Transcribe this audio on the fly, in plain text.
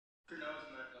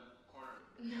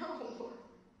No.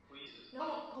 Please. No,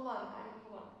 hold on.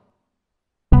 Hold on.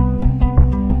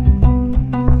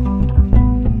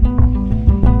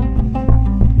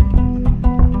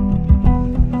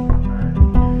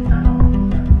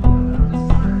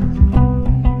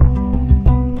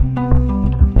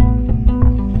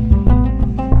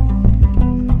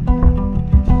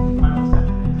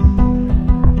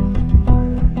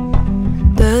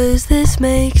 Does this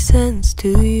make sense to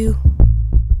you?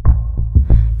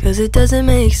 'Cause it doesn't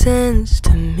make sense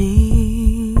to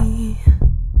me.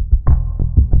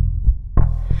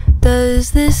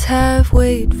 Does this have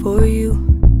weight for you?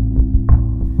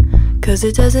 'Cause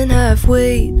it doesn't have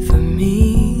weight for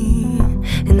me.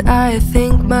 And I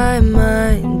think my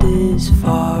mind is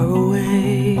far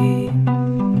away.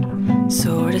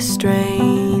 Sorta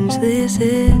strange this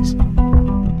is,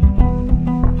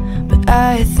 but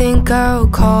I think I'll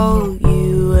call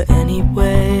you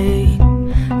anyway.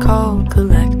 Call,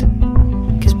 collect,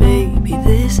 'cause baby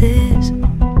this is.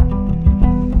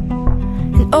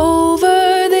 And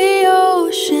over the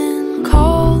ocean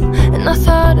call, and I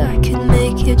thought I could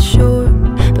make it short,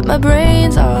 but my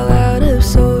brain's all out of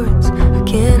sorts. I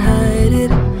can't hide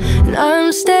it, and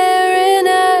I'm staring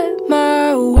at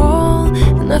my wall,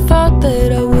 and I thought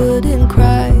that I wouldn't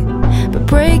cry, but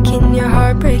breaking your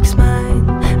heart breaks mine.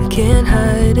 I can't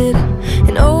hide it,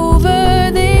 and over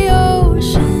the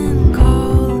ocean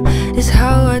call is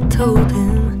how I told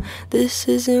him this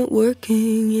isn't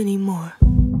working anymore.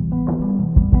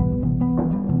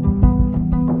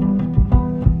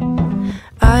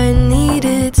 I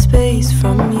needed space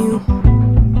from you,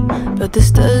 but this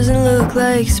doesn't look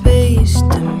like space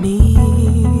to me.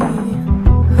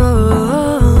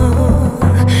 Oh,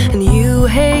 and you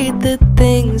hate the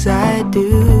things I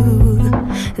do,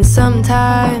 and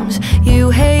sometimes you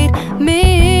hate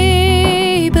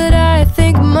me, but I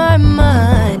think my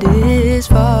mind is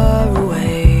far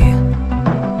away.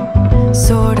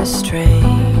 Sorta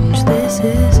strange this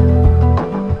is,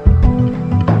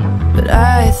 but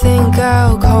I think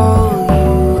I'll call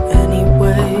you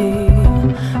anyway.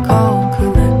 Call,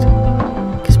 collect,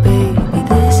 'cause baby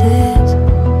this is.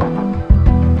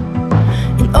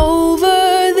 And over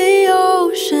the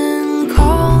ocean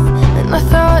call, and I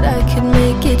thought I could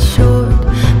make it short,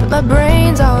 but my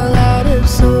brain's all out of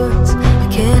sorts. I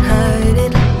can't hide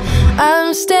it,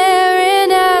 I'm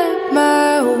staring at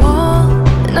my wall,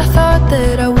 and I thought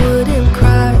that I wouldn't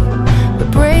cry, but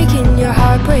breaking your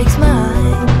heart breaks mine.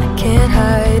 I can't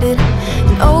hide it,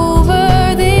 and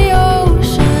over the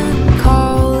ocean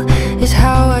call is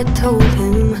how I told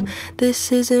him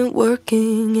this isn't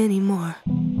working anymore.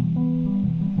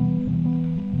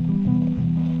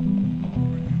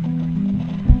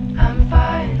 I'm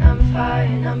fine, I'm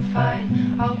fine, I'm fine.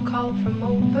 I'll call from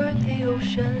over the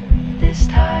ocean. This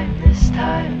time, this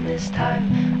time, this time,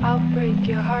 I'll break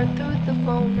your heart through the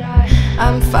phone.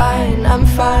 I'm fine, I'm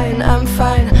fine, I'm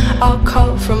fine. I'll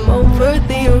call from over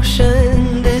the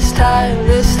ocean. This time,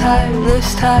 this time,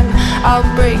 this time, I'll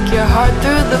break your heart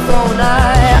through the phone.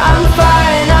 I'm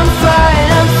fine, I'm fine,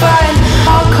 I'm fine.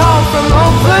 I'll call from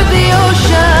over the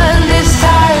ocean. This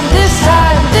time, this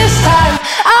time, this time,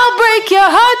 I'll break your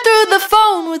heart through the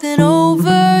phone with an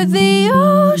over the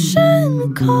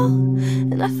ocean call.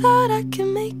 And I thought I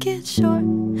could make it short,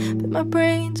 but my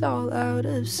brain's all out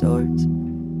of sorts.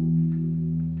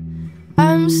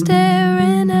 I'm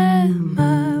staring at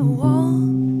my wall,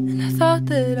 and I thought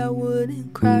that I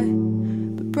wouldn't cry,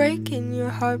 but breaking your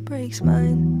heart breaks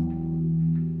mine.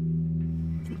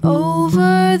 And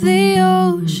over the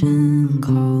ocean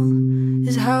call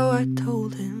is how I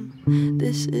told him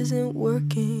this isn't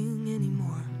working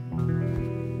anymore.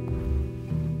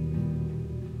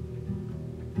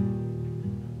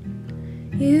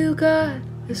 You got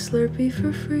a Slurpee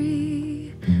for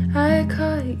free. I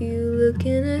caught you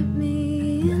looking at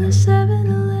me in a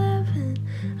 7-Eleven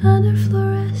under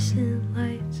fluorescent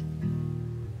lights.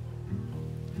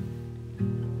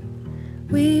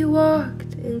 We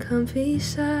walked in comfy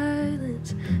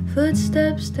silence,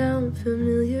 footsteps down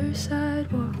familiar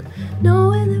sidewalk,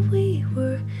 knowing that we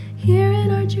were here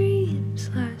in our dreams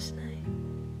last night.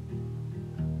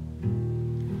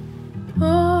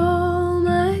 All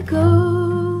my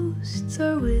ghosts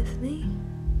are with me.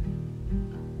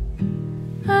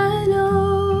 I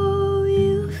know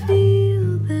you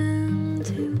feel them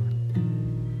too.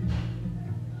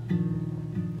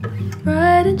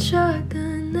 Riding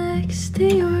shotgun next to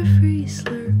your free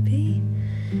Slurpee.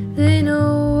 They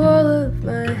know all of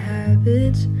my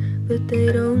habits, but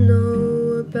they don't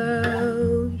know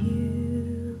about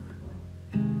you.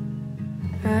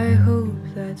 I hope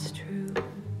that's true.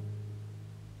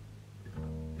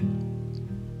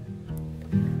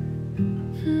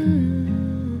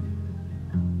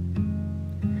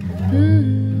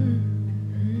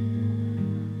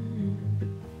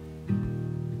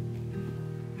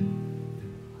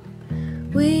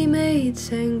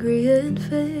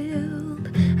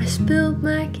 spilled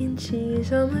mac and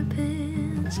cheese on my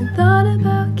pants and thought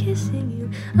about kissing you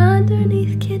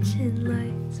underneath kitchen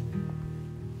lights.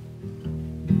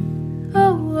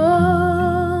 Oh,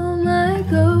 all my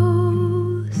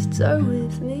ghosts are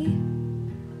with me.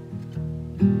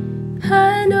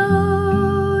 I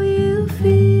know you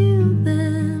feel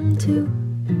them too.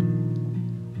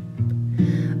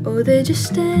 Oh, they just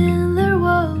stand there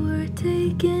while we're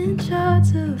taking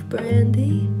shots of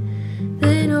brandy.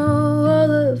 They know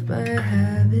all of my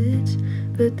habits,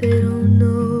 but they don't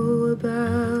know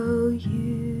about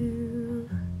you.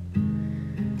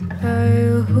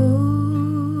 I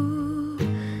hope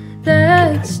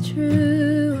that's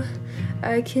true.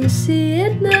 I can see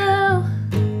it now,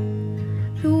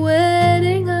 the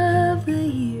wedding of the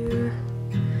year.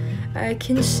 I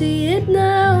can see it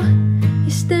now.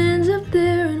 He stands up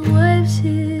there and wipes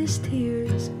his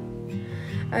tears.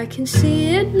 I can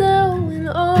see it now when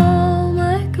all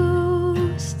my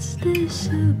ghosts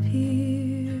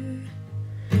disappear.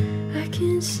 I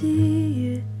can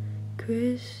see it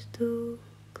crystal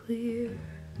clear.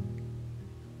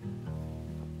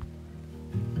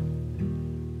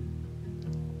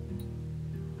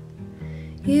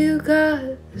 You got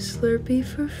a Slurpee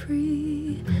for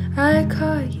free. I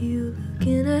caught you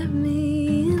looking at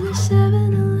me in the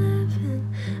 7-Eleven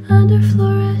under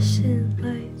fluorescent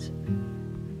lights.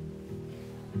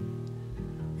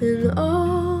 And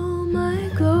all my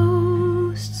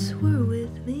ghosts were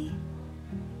with me.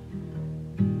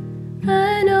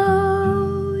 I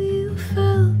know you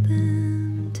felt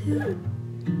them too.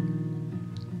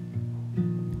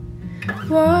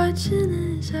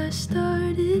 Watching as I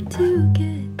started to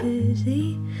get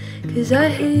dizzy, 'cause I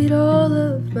hate all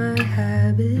of my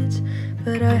habits,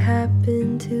 but I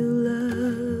happen to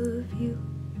love you.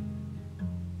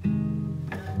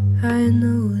 I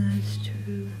know that's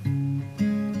true.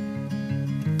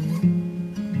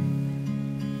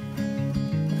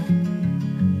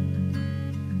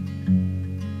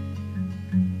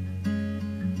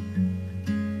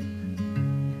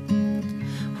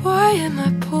 Why am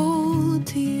I pulled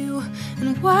to you,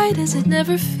 and why does it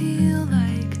never feel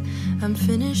like I'm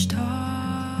finished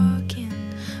talking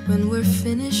when we're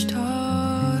finished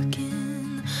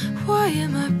talking? Why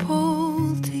am I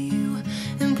pulled to you,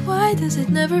 and why does it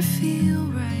never feel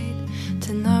right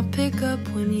to not pick up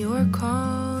when you're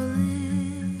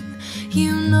calling?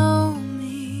 You know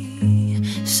me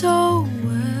so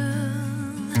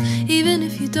well, even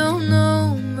if you don't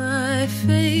know my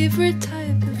favorite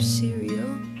type of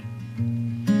cereal.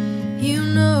 You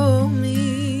know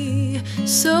me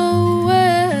so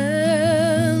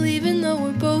well, even though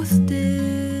we're both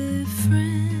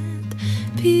different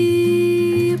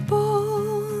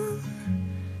people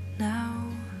now.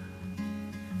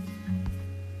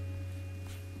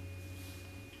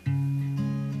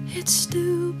 It's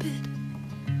stupid,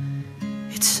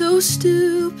 it's so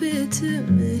stupid to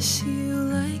miss you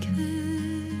like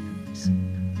this.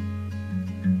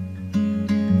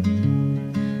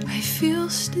 I feel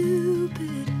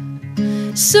stupid,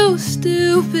 so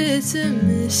stupid to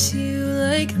miss you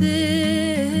like this.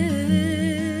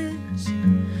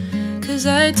 'Cause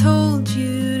I told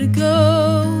you to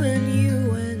go and you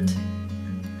went.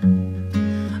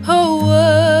 Oh,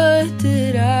 what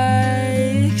did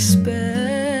I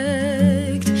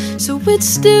expect? So it's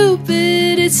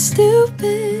stupid,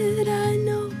 I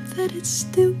know that it's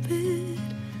stupid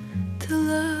to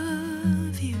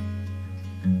love you,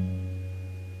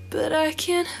 but I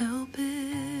can't help it.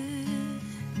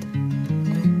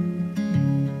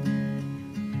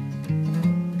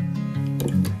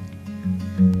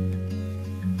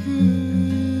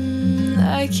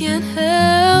 I can't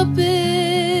help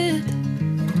it.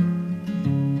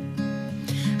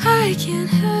 I can't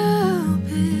help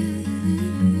it.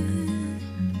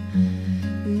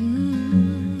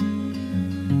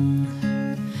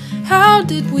 How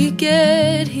did we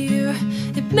get here?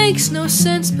 It makes no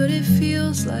sense, but it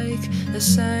feels like a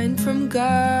sign from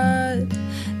God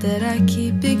that I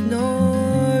keep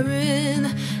ignoring.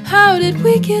 How did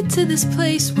we get to this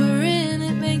place we're in?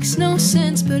 It makes no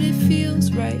sense, but it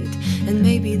feels right, and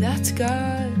maybe that's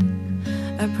God.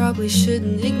 I probably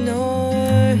shouldn't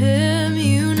ignore him.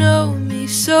 You know me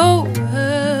so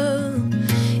well,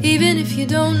 even if you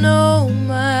don't know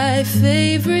my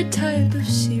favorite type of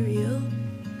cereal.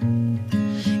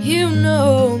 You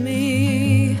know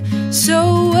me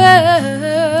so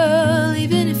well,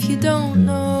 even if you don't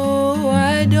know.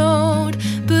 I don't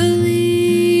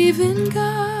believe in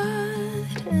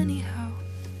God anyhow.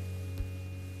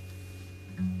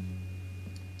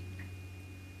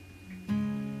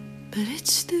 But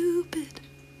it's stupid,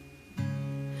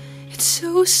 it's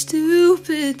so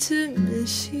stupid to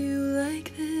miss you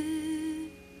like this.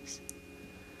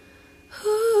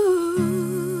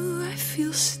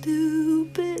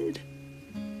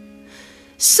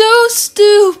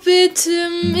 stupid to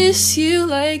miss you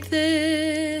like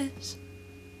this,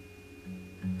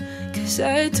 'cause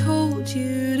I told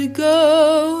you to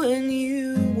go and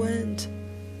you went.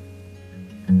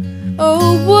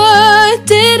 Oh, what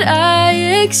did I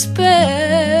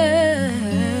expect?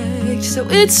 So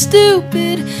it's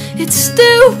stupid,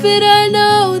 I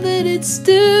know that it's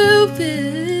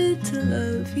stupid to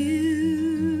love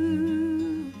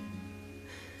you,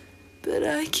 but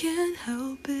I can't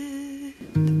help it.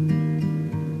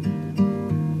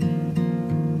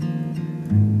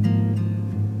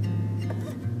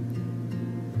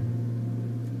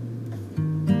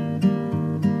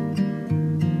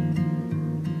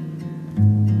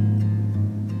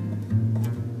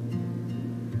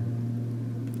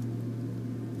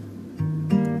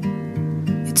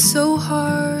 It's so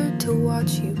hard to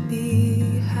watch you be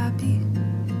happy.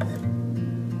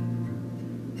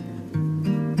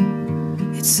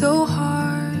 It's so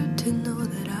hard to know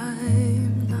that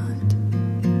I'm not.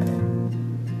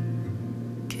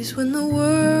 'Cause when the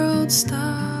world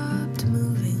stopped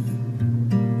moving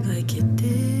like it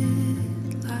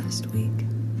did last week,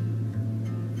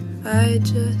 I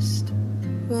just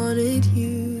wanted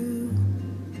you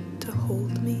to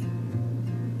hold me.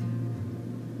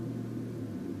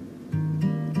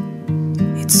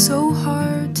 It's so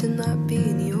hard to not be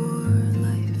in your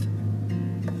life,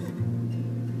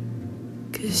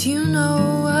 'cause you know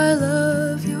I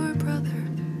love your brother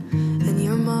and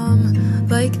your mom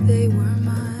like they were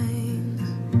mine.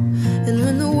 And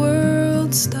when the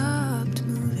world stopped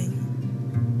moving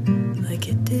like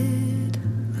it did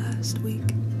last week,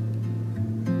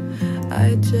 I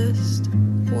just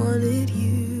wanted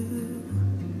you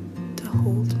to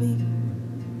hold me.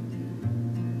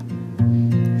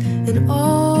 And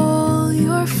all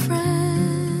your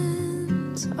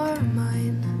friends are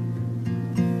mine.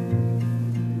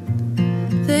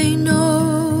 They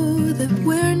know that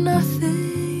we're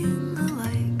nothing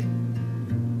alike.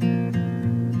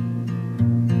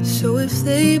 So if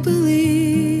they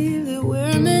believe that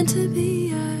we're meant to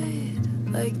be,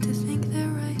 I'd like to think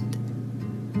they're right.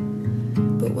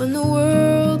 But when the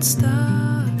world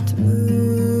stopped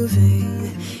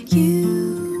moving, you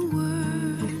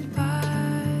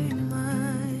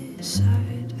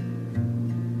side,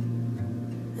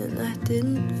 and that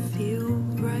didn't feel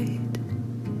right.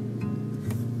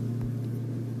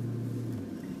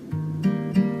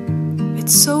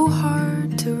 It's so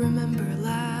hard to remember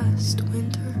last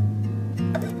winter,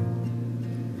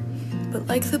 but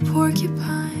like the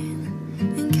porcupine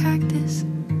and cactus,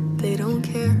 they don't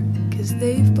care, 'cause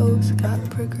they've both got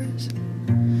prickers.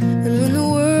 And when the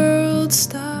world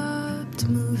stopped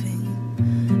moving,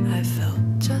 I felt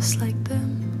just like them.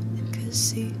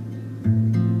 See,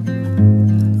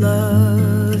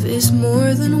 love is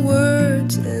more than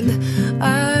words, and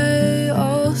I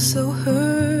also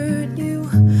hurt you.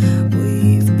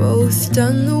 We've both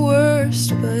done the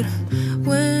worst, but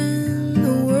when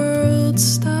the world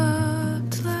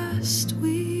stopped last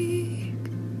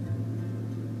week,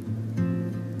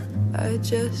 I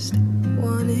just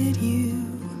wanted you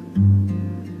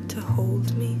to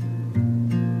hold me.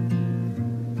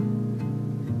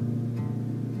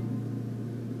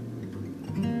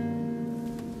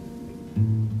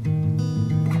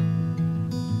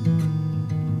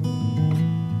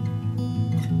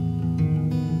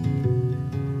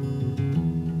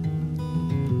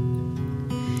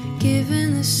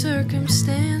 Given the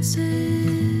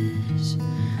circumstances,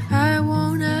 I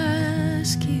won't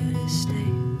ask you to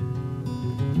stay.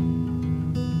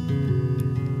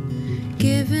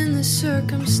 Given the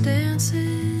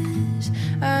circumstances,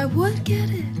 I would get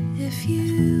it if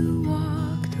you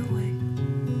walked away.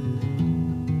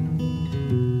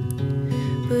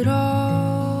 But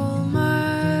all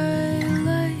my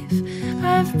life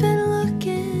I've been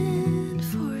looking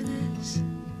for this.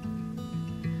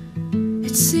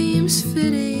 It seems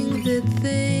fitting that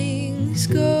things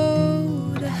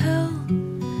go to hell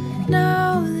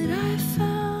now that I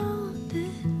found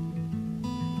it.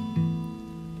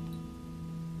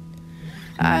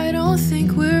 I don't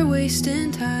think we're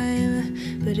wasting time,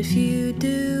 but if you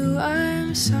do,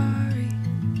 I'm sorry.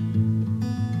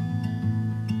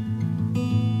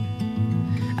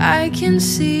 I can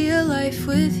see a life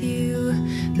with you,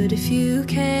 but if you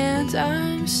can't,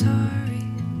 I'm sorry.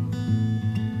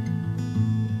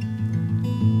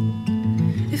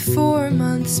 If 4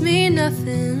 months mean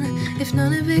nothing, if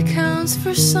none of it counts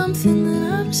for something, then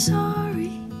I'm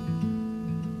sorry.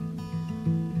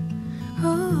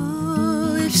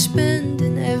 Oh, if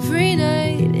spending every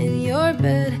night in your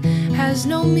bed has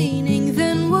no meaning,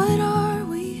 then what are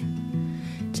we?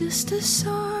 Just a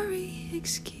sorry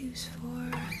excuse for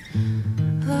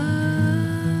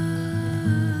love.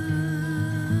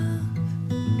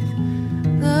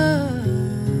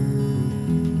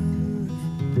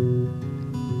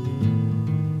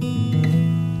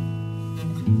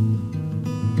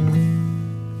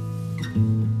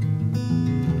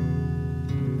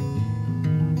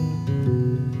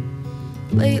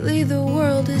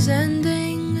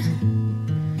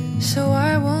 so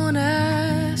I won't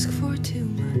ask for too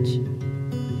much.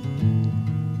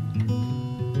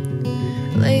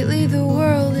 Lately the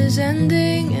world is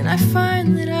ending, and I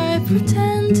find that I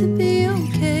pretend to be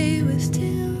okay with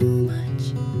too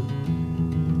much.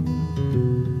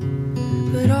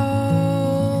 But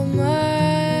all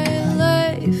my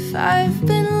life I've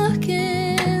been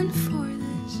looking for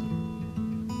this.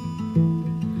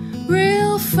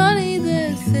 Real funny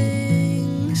that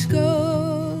things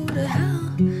go to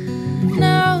hell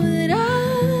now that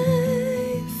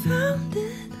I found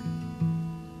it.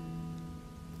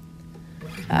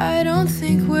 I don't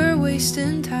think we're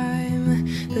wasting time,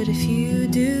 but if you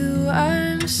do,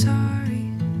 I'm sorry.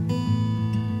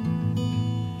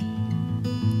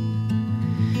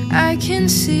 I can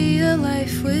see a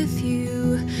life with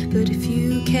you, but if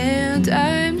you can't,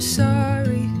 I'm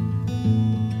sorry.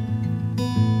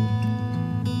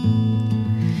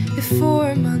 If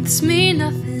 4 months mean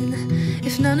nothing,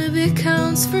 if none of it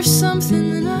counts for something,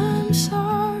 then I'm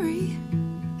sorry.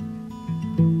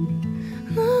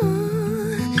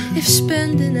 If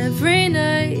spending every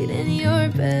night in your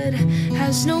bed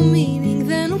has no meaning,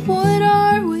 then what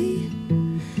are we?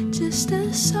 Just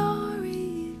a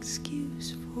sorry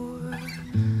excuse for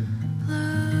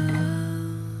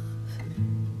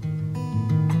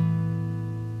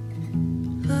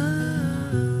love.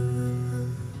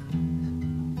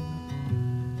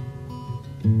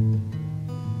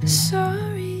 A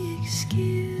sorry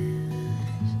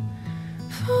excuse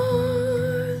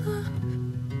for love.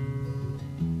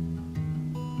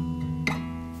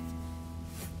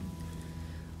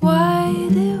 Why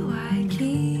do I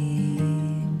keep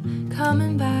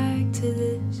coming back to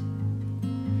this?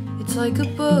 It's like a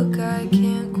book I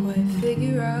can't quite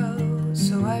figure out,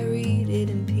 so I read it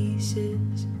in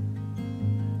pieces.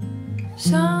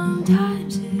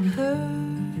 Sometimes it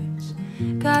hurts,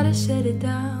 gotta set it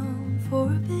down for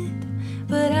a bit,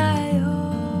 but I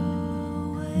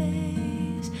always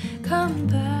come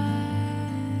back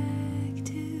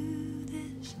to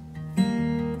this.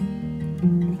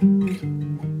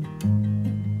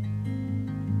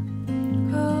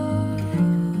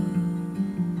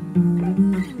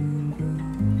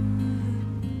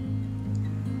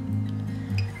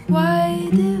 Why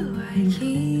do I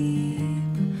keep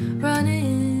running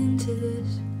into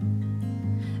this?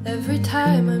 Every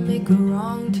time I make a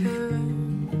wrong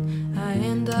turn, I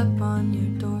end up on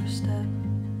your doorstep.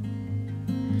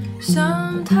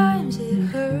 Sometimes it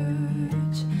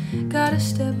hurts, gotta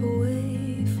step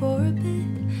away for a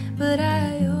bit, but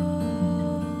I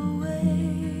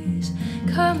always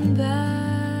come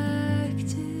back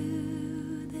to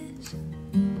this.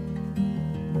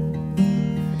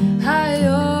 I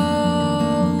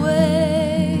always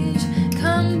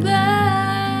come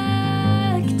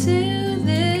back to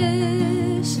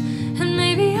this. And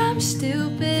maybe I'm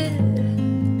stupid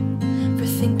for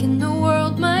thinking the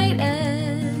world might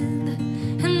end.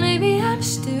 And maybe I'm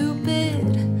stupid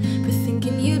for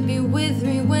thinking you'd be with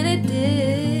me when it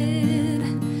did.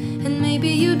 And maybe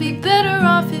you'd be better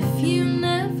off if you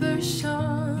never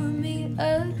saw me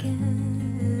again.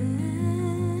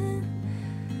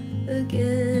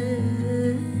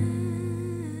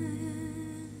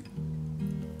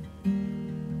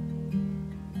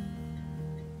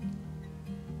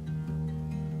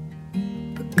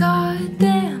 But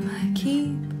goddamn, I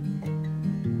keep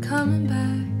coming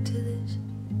back to this.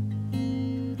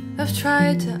 I've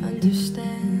tried to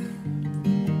understand,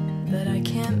 but I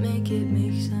can't make it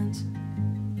make sense.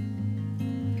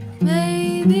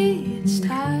 Maybe it's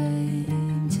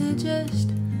time to just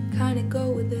kinda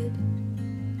go with it.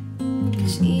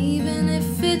 'Cause even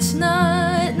if it's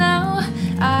not now,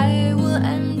 I will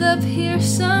end up here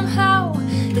somehow.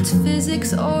 It's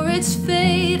physics or it's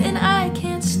fate, and I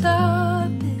can't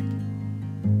stop it.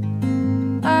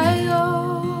 I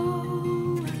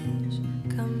always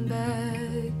come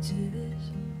back to this.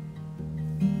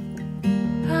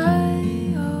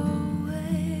 I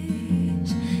always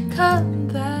come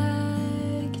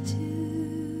back to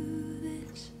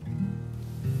this.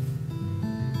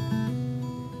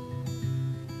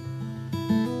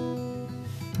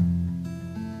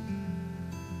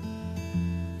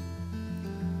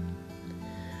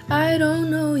 I don't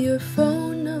know your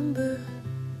phone number,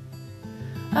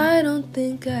 I don't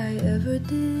think I ever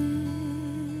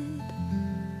did.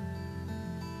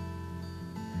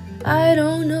 I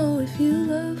don't know if you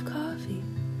love coffee,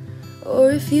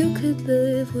 or if you could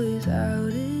live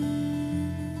without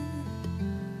it.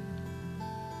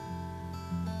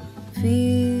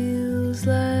 Feels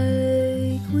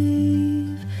like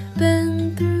we've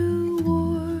been through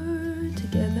war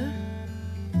together.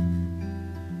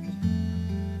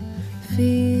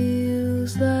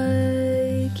 Feels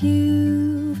like you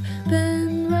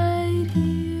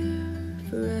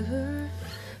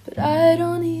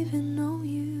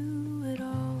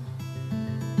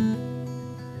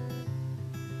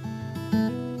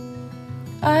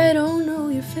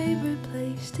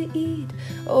to eat,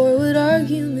 or what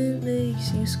argument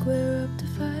makes you square up to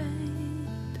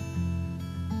fight.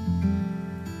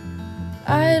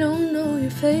 I don't know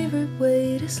your favorite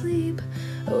way to sleep,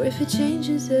 or if it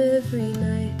changes every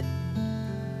night.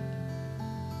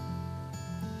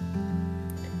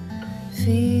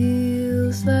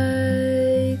 Feels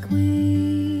like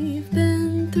we've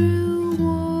been through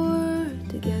war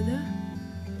together.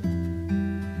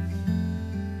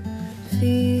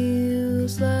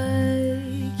 Feels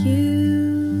like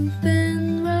you've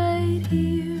been right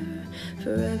here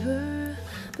forever,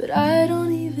 but I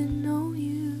don't even know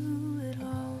you at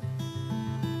all.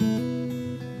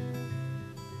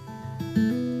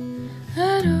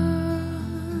 At all.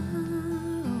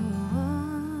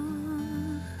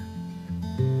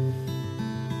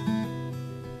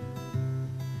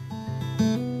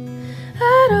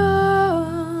 At all.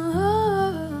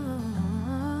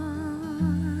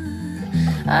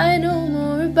 I know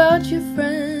more about your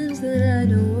friends than I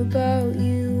know about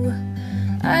you.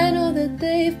 I know that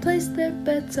they've placed their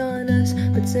bets on us,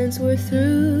 but since we're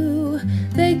through,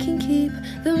 they can keep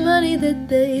the money that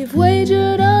they've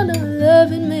wagered on our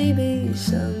love, and maybe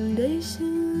someday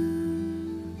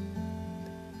soon,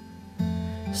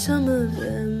 some of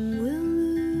them will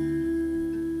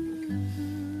lose.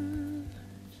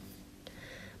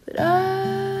 But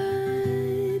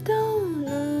I don't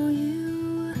know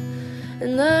you,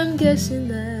 and I'm guessing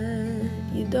that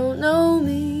you don't know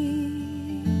me.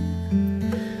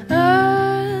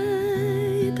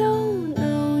 I don't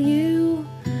know you,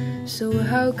 so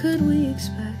how could we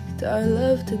expect our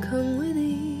love to come with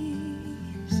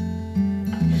ease?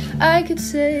 I could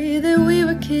say that we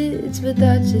were kids, but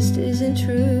that just isn't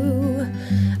true.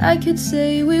 I could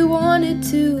say we wanted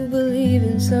to believe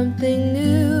in something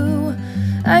new.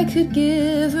 I could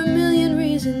give a million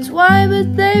reasons why,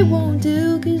 but they won't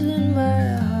do, 'cause in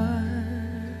my heart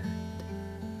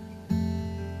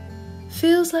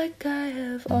feels like I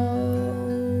have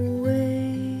always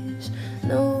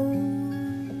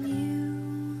known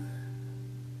you.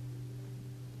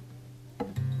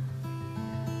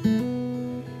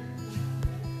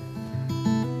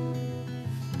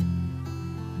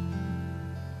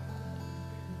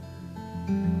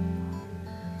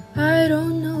 I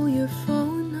don't know your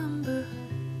phone number,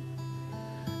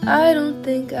 I don't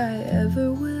think I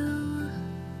ever will.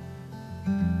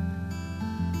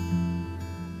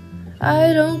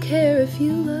 I don't care if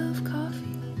you love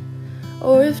coffee,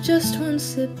 or if just one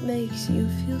sip makes you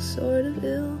feel sort of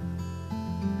ill.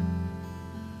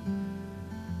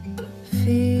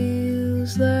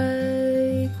 Feels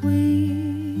like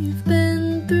we've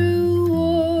been through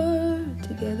war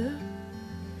together.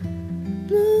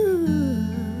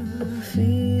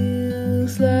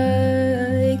 Feels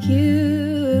like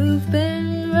you've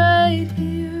been right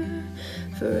here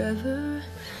forever,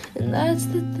 and that's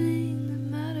the thing that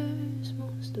matters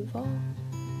most of all.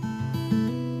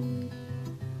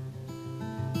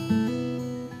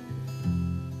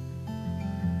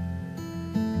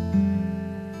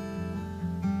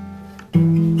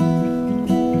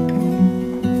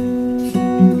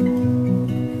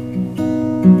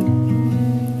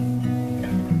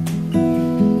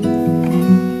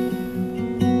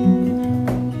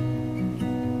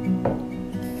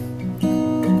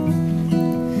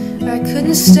 I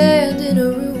couldn't stand in a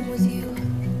room with you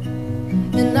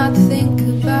and not think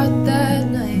about that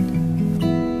night.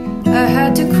 I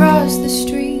had to cross the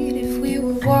street if we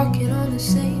were walking on the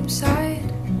same side.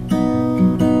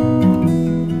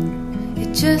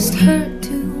 It just hurt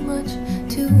too much,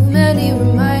 too many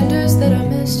reminders that I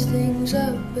messed things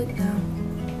up, but now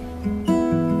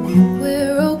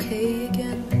we're okay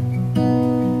again.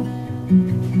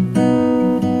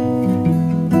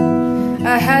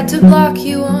 I had to block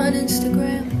you on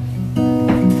Instagram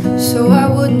so I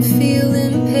wouldn't feel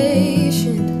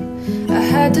impatient. I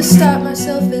had to stop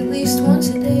myself at least once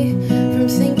a day from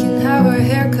thinking how our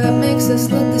haircut makes us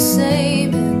look the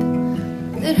same,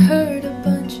 and it hurt a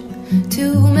bunch.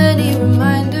 Too many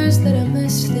reminders that I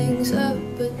messed things up,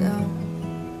 but now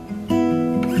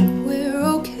we're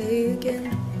okay again.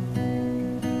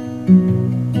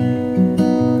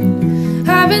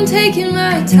 I've been taking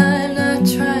my time, not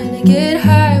trying to get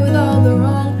high with all the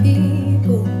wrong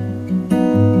people.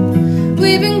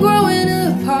 We've been growing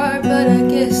apart, but I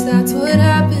guess that's what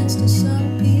happens to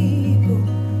some people.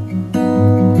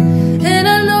 And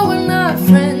I know we're not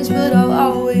friends, but I'll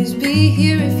always be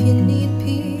here if you need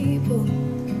people.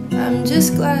 I'm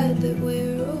just glad that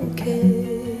we're okay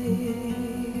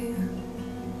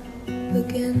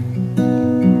again.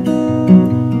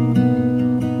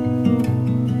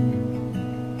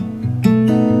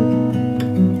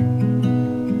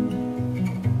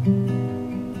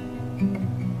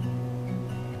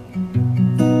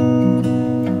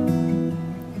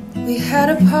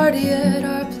 had a party at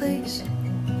our place,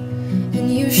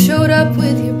 and you showed up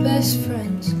with your best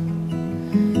friends.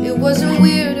 It wasn't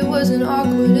weird, it wasn't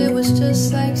awkward, it was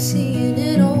just like seeing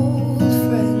an old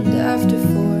friend after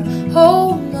 4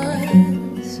 whole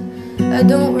months. I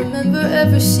don't remember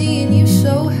ever seeing you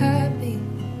so happy.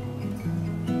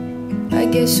 I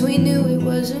guess we knew it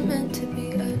wasn't meant to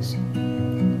be us.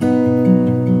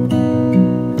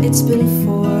 It's been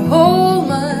 4 whole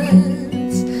months.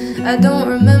 I don't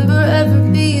remember ever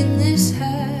being this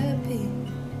happy.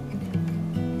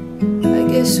 I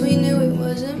guess we knew it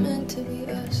wasn't meant to be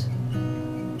us.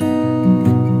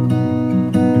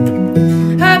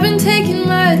 I've been taking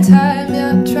my time,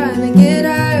 yeah, trying to get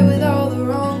high with all the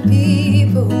wrong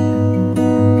people.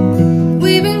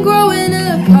 We've been growing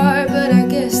apart, but I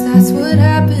guess that's what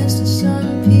happens to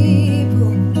some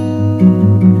people.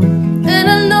 And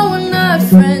I know we're not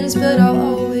friends, but I'll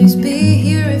always be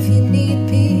here if you need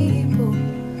people.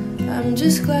 I'm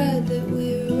just glad that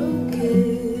we're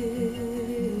okay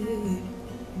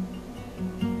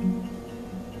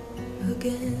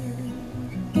again.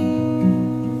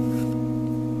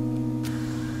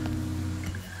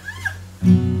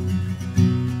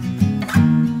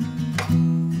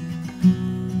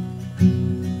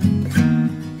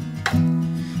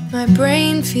 My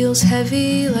brain feels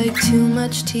heavy like too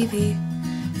much TV.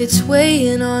 It's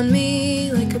weighing on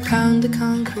me like a pound of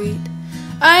concrete.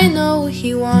 I know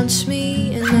he wants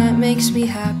me and that makes me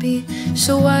happy.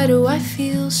 So why do I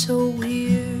feel so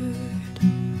weird?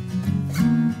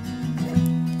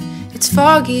 It's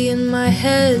foggy in my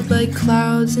head like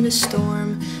clouds in a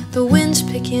storm. The wind's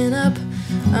picking up,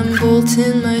 I'm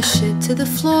bolting my shit to the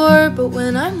floor. But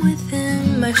when I'm with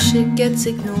him, my shit gets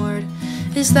ignored.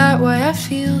 Is that why I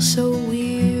feel so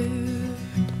weird?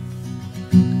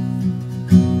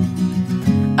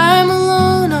 I'm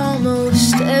alone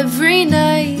almost every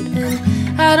night, and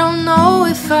I don't know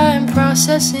if I'm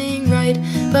processing right.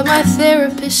 But my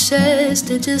therapist says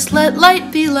to just let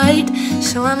light be light,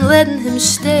 so I'm letting him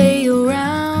stay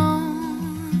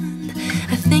around.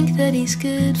 I think that he's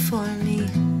good for me,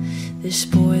 this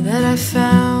boy that I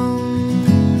found.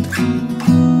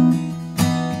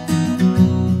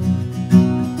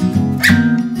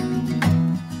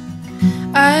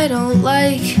 I don't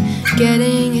like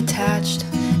getting attached.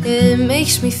 It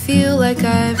makes me feel like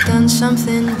I've done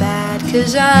something bad,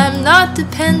 'cause I'm not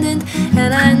dependent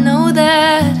and I know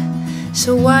that.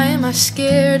 So why am I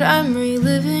scared? I'm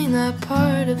reliving that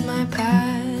part of my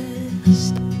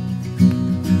past.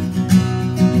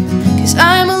 'Cause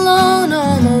I'm alone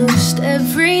almost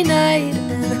every night,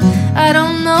 and I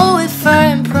don't know if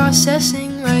I'm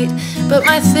processing right. But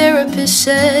my therapist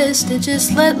says to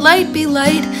just let light be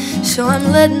light, so I'm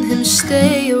letting him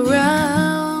stay around.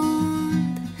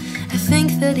 I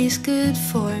think that he's good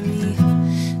for me,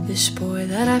 this boy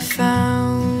that I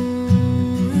found.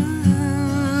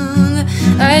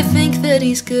 I think that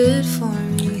he's good for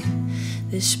me,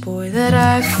 this boy that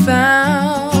I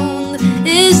found.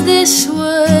 Is this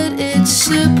what it's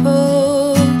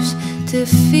supposed to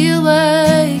feel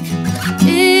like?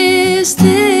 Is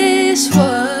this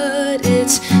what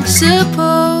it's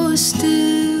supposed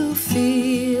to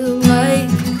feel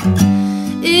like?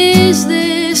 Is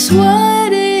this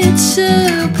what it's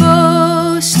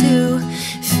supposed to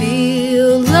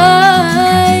feel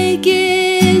like?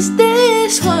 Is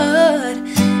this what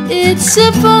it's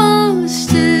supposed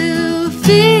to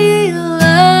feel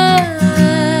like?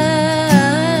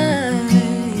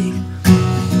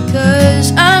 'Cause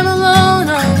I'm alone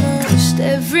almost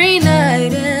every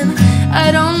night, and I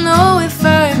don't know if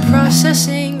I'm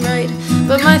processing right.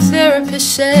 But my therapist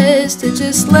says to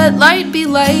just let light be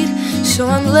light, so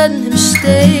I'm letting him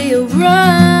stay around.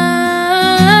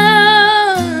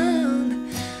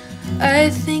 I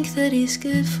think that he's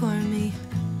good for me,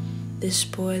 this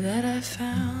boy that I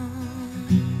found.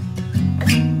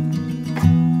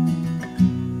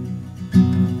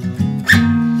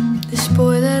 This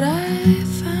boy that I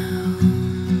found.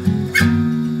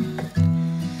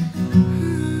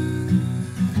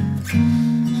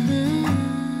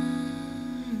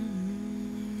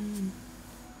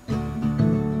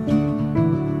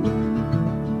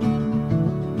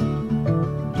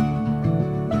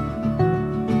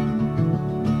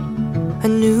 I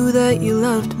knew that you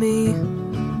loved me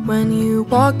when you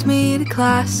walked me to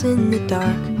class in the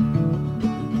dark.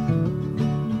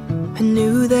 I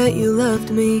knew that you loved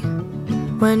me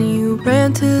when you ran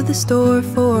to the store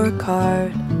for a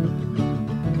card.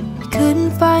 You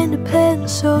couldn't find a pen,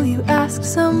 so you asked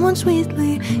someone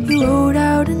sweetly. You wrote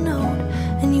out a note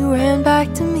and you ran back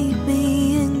to meet me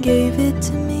and gave it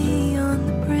to me on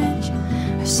the bridge.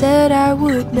 I said I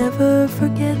would never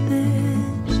forget this.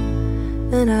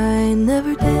 and I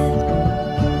never did.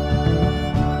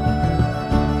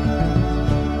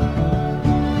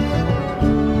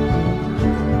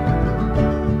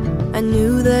 I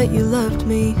knew that you loved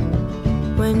me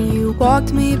when you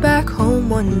walked me back home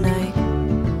one night.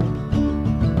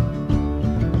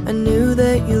 I knew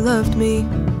that you loved me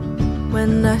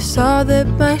when I saw that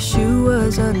my shoe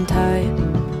was untied.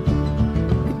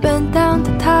 We bent down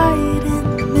to tie it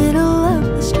in the middle of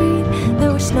the street.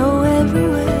 There was snow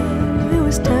everywhere, it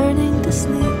was turning to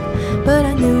sleep. But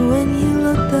I knew when you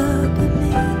looked up at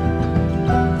me,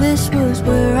 this was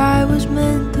where I was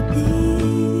meant to be.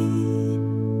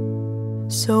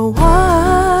 So why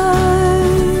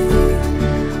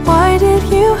did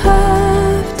you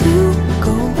have to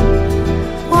go?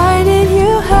 Why did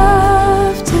you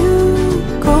have to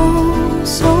go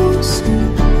so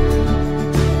soon?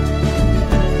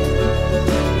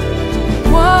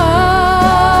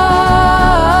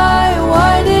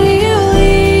 Why did you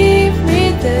leave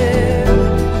me there?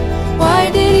 Why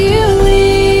did you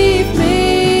leave me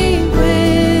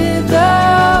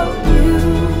without you?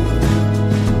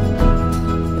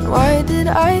 Why did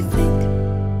I think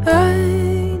I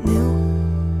knew?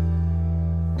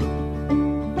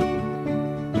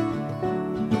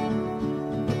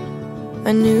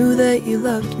 I knew that you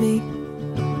loved me,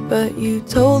 but you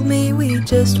told me we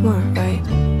just weren't right.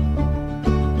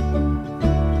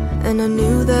 And I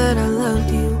knew that I loved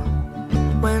you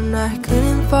when I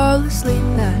couldn't fall asleep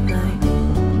that night.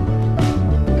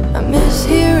 I miss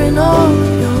hearing all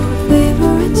of your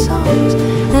favorite songs,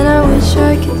 and I wish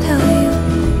I could tell you,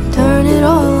 turn it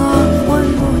all off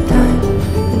one more time,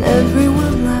 and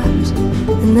everyone laughs,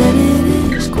 and then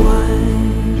it is quiet.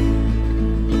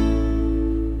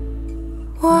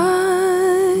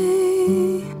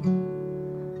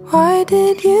 Why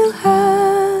did you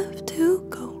have to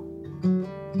go?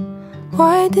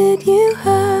 Why did you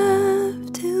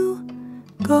have to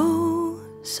go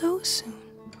so soon?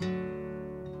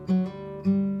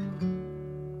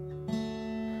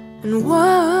 And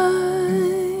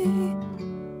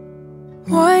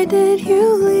why did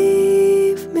you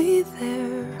leave me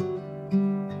there?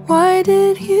 Why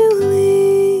did you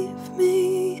leave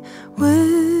me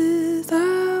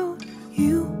without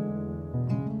you?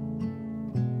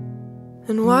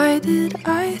 And why did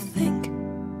I